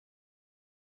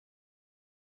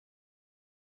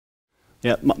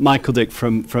Yeah, Michael Dick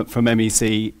from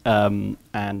MEC,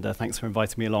 and thanks for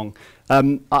inviting me along.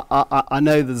 I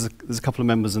know there's a couple of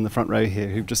members in the front row here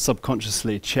who've just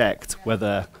subconsciously checked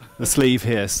whether the sleeve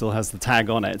here still has the tag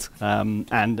on it.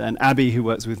 And Abby, who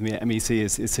works with me at MEC,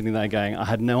 is sitting there going, I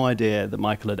had no idea that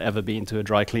Michael had ever been to a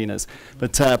dry cleaners.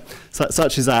 But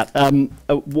such is that.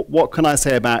 What can I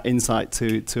say about insight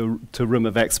to a room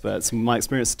of experts? My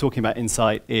experience talking about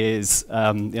insight is,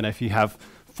 if you have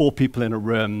 4 people in a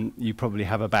room, you probably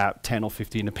have about 10 or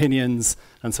 15 opinions,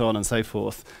 and so on and so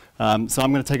forth. So I'm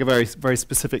going to take a very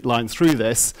specific line through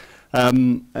this.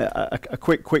 A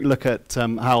quick look at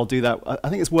how I'll do that. I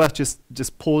think it's worth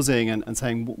just pausing and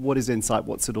saying, what is insight?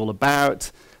 What's it all about?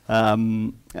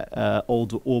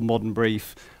 Old or modern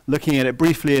brief. Looking at it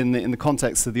briefly in the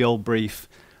context of the old brief,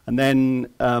 and then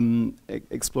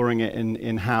exploring it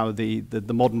in how the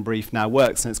modern brief now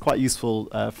works. And it's quite useful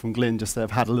from Glyn just to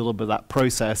have had a little bit of that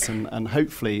process, and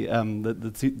hopefully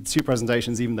the two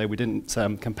presentations, even though we didn't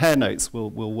compare notes,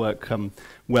 will work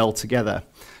well together.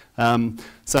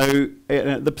 So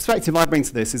the perspective I bring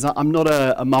to this is I'm not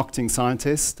a marketing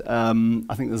scientist. I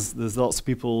think there's lots of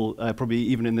people, probably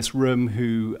even in this room,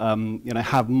 who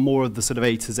have more of the sort of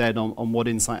A to Z on what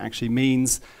insight actually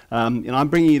means. I'm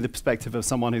bringing you the perspective of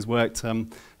someone who's worked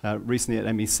recently at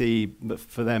MEC, but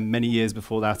for them many years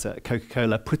before that at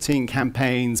Coca-Cola, putting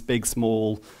campaigns, big,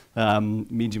 small,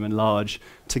 medium and large,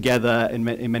 together in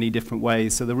many different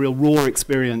ways. So the real raw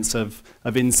experience of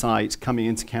insight coming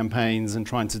into campaigns and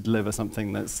trying to deliver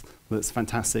something that's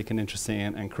fantastic and interesting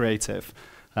and creative.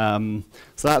 So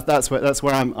that's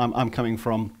where I'm coming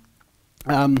from.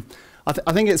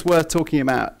 I think it's worth talking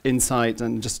about insight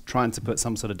and just trying to put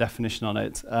some sort of definition on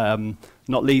it,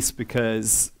 not least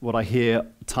because what I hear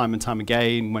time and time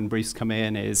again when briefs come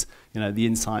in is, the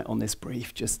insight on this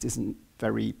brief just isn't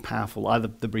very powerful, either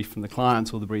the brief from the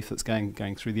client or the brief that's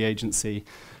going through the agency.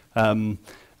 And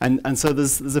so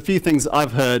there's a few things that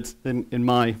I've heard in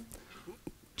my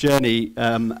journey,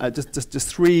 just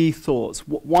 3 thoughts.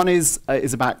 One is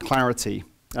about clarity.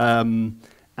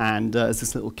 And as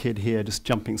this little kid here, just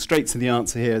jumping straight to the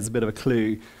answer here is a bit of a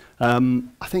clue.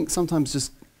 I think sometimes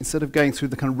just instead of going through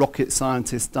the kind of rocket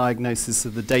scientist diagnosis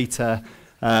of the data,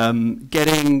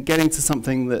 getting to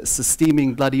something that's a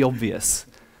steaming bloody obvious,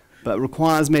 but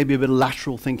requires maybe a bit of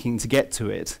lateral thinking to get to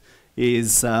it,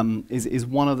 is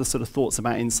one of the sort of thoughts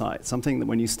about insight. Something that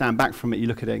when you stand back from it, you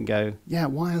look at it and go, yeah,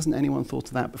 why hasn't anyone thought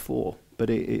of that before? But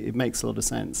it makes a lot of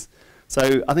sense.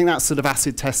 So I think that's sort of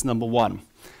acid test number 1.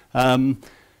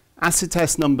 Acid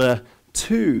test number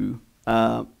 2,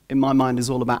 in my mind,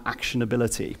 is all about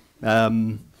actionability.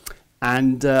 I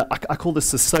call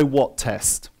this the so what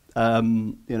test.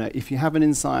 If you have an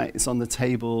insight, it's on the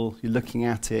table, you're looking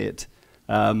at it,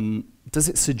 does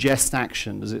it suggest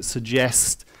action? Does it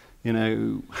suggest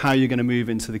how you're going to move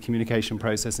into the communication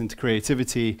process, into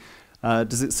creativity?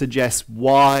 Does it suggest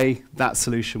why that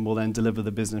solution will then deliver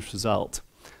the business result?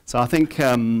 So I think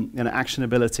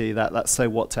actionability, that so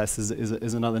what test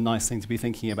is another nice thing to be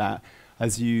thinking about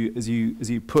as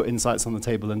you put insights on the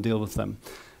table and deal with them.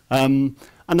 And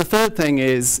the third thing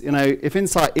is, if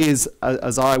insight is,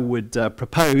 as I would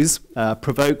propose,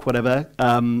 provoke, whatever,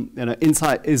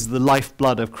 insight is the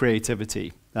lifeblood of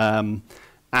creativity. And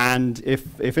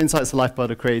if insight's the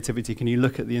lifeblood of creativity, can you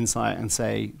look at the insight and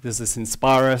say, does this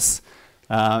inspire us?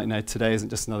 Today isn't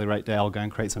just another great day, I'll go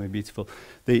and create something beautiful.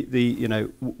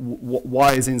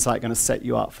 Why is insight going to set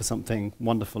you up for something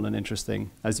wonderful and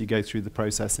interesting as you go through the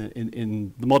process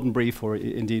in the modern brief or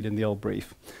indeed in the old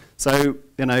brief? So,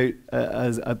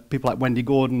 as people like Wendy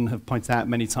Gordon have pointed out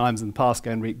many times in the past,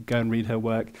 go and read her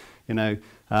work,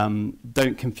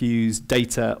 don't confuse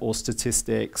data or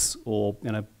statistics or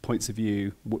points of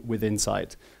view with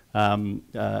insight.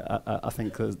 I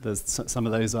think there's some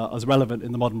of those are as relevant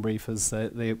in the modern brief as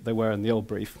they were in the old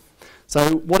brief.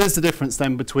 So what is the difference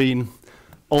then between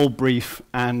old brief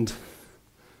and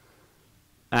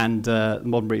the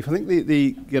modern brief? I think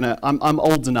I'm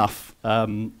old enough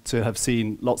to have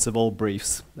seen lots of old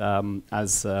briefs,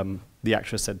 as the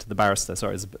actress said to the barrister.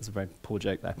 Sorry, it's a very poor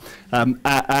joke there.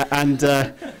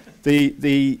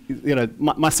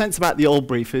 My sense about the old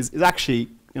brief is actually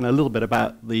a little bit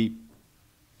about the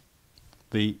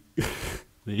okay,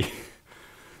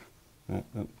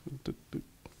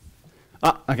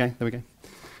 there we go.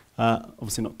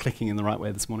 Obviously not clicking in the right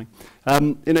way this morning.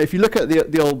 If you look at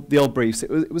the old briefs,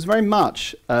 it was very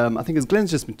much, I think as Glyn's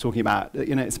just been talking about,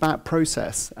 it's about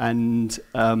process, and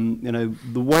the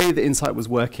way the insight was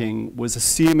working was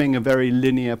assuming a very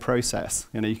linear process.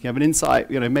 You can have an insight,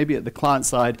 maybe at the client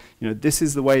side, this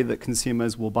is the way that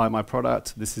consumers will buy my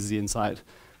product. This is the insight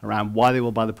around why they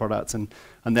will buy the product, and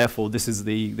therefore this is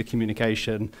the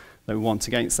communication that we want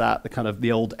against that. The kind of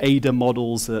the old ADA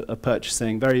models of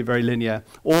purchasing, very, very linear,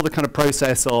 or the kind of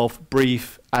process of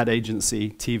brief, ad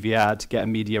agency, TV ad, get a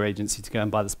media agency to go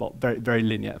and buy the spot, very, very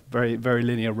linear, very, very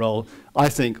linear role. I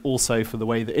think also for the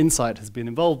way that Insight has been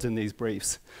involved in these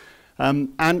briefs.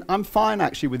 And I'm fine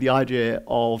actually with the idea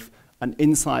of an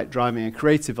insight driving a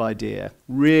creative idea,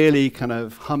 really kind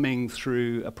of humming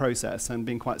through a process and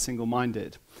being quite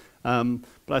single-minded. But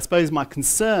I suppose my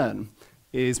concern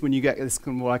is when you get this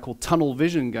kind of what I call tunnel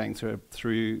vision going through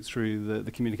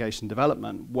the communication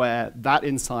development, where that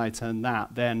insight and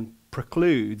that then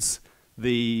precludes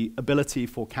the ability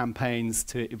for campaigns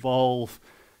to evolve,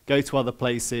 go to other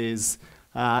places,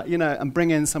 and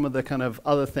bring in some of the kind of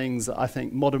other things that I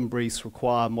think modern briefs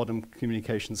require, modern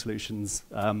communication solutions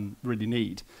really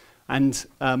need. And,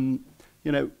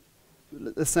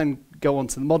 let's then go on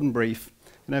to the modern brief.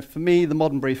 For me, the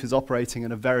modern brief is operating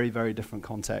in a very, very different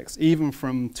context, even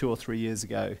from 2 or 3 years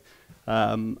ago.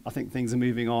 I think things are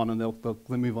moving on, and they'll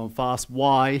move on fast.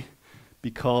 Why?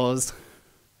 Because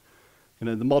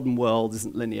the modern world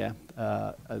isn't linear,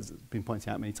 as has been pointed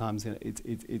out many times.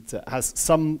 It has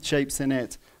some shapes in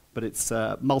it, but it's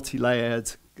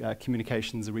multi-layered.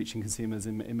 Communications are reaching consumers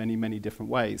in many, many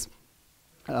different ways.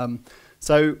 I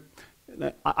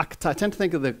tend to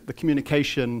think of the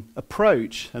communication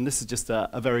approach, and this is just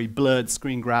a very blurred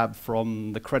screen grab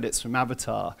from the credits from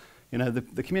Avatar.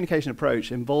 The communication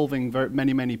approach involving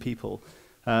many, many people.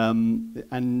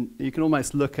 And you can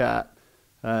almost look at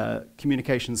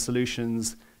communication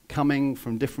solutions coming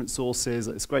from different sources.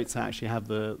 It's great to actually have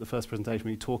the first presentation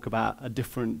where you talk about a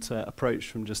different approach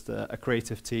from just a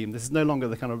creative team. This is no longer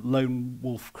the kind of lone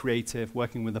wolf creative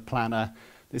working with a planner.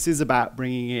 This is about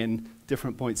bringing in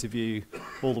different points of view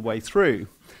all the way through.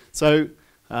 So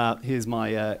here's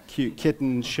my cute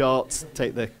kitten shot.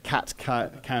 Take the cat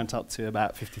count up to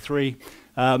about 53.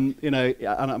 And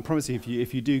I promise you,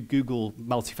 if you do Google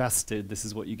multifaceted, this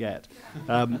is what you get.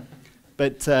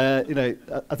 But I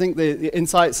think the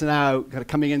insights are now kind of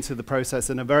coming into the process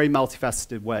in a very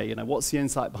multifaceted way. What's the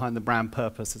insight behind the brand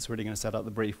purpose that's really going to set up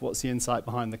the brief? What's the insight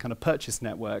behind the kind of purchase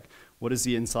network? What is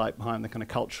the insight behind the kind of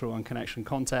cultural and connection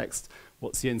context?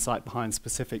 What's the insight behind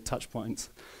specific touch points?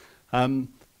 The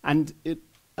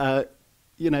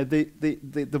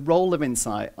role of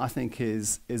insight, I think,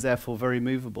 is therefore very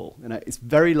movable. It's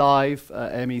very live.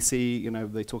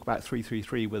 MEC, they talk about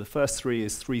 3-3-3, where the first 3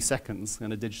 is 3 seconds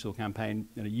in a digital campaign.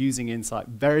 Using insight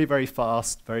very, very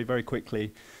fast, very, very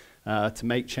quickly to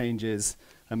make changes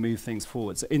and move things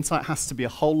forward. So insight has to be a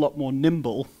whole lot more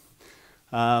nimble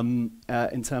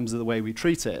in terms of the way we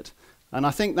treat it. And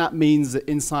I think that means that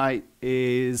insight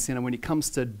is, when it comes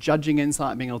to judging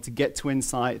insight, being able to get to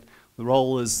insight, the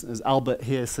role, as Albert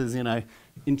here says,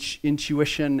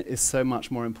 intuition is so much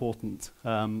more important.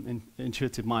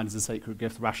 Intuitive mind is a sacred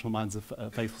gift. Rational mind is a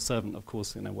faithful servant. Of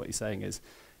course, what you're saying is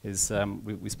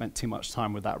we spent too much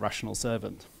time with that rational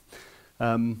servant.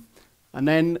 And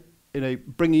then,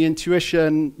 bringing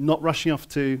intuition, not rushing off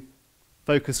to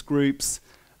focus groups,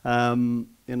 all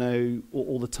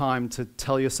the time to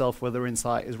tell yourself whether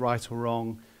insight is right or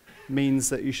wrong, means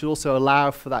that you should also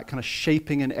allow for that kind of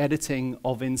shaping and editing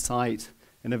of insight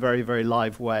in a very, very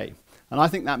live way. And I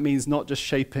think that means not just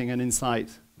shaping an insight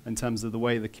in terms of the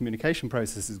way the communication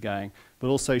process is going, but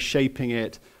also shaping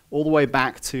it all the way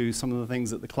back to some of the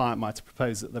things that the client might have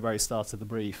proposed at the very start of the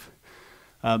brief.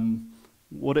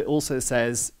 What it also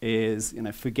says is,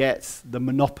 forget the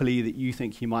monopoly that you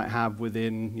think you might have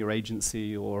within your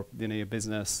agency or your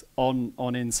business on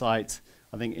insight.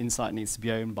 I think insight needs to be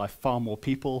owned by far more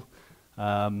people,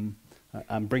 and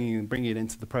bringing it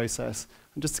into the process.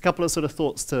 And just a couple of sort of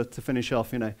thoughts to finish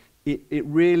off. It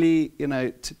really,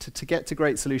 to get to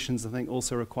great solutions, I think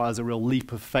also requires a real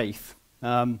leap of faith.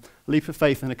 A leap of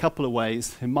faith in a couple of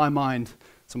ways. In my mind,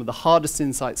 some of the hardest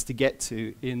insights to get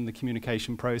to in the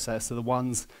communication process are the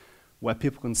ones where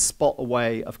people can spot a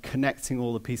way of connecting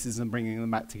all the pieces and bringing them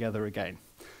back together again.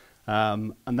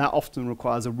 And that often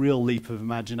requires a real leap of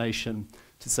imagination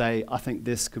to say, I think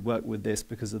this could work with this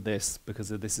because of this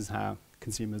is how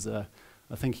consumers are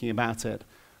thinking about it.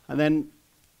 And then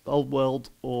old world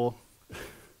or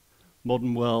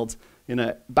modern world,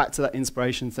 back to that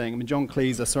inspiration thing. I mean, John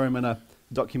Cleese, I saw him in a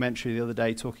documentary the other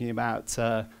day talking about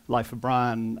Life of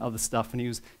Brian and other stuff, and he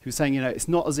was saying, it's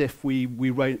not as if we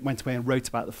went away and wrote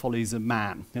about the follies of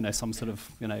man, some sort of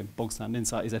bog standard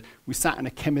insight. He said we sat in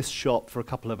a chemist's shop for a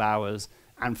couple of hours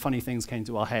and funny things came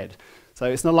to our head. So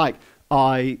it's not like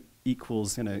I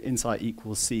equals insight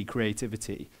equals C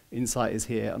creativity. Insight is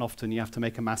here, and often you have to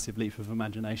make a massive leap of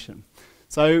imagination.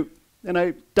 So you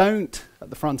know, don't, at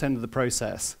the front end of the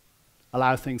process,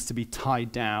 allow things to be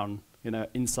tied down, you know,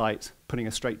 Insight, putting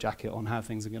a straitjacket on how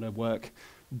things are going to work.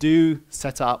 Do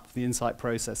set up the Insight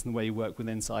process and the way you work with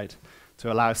Insight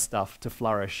to allow stuff to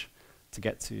flourish, to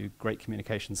get to great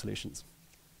communication solutions.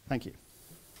 Thank you.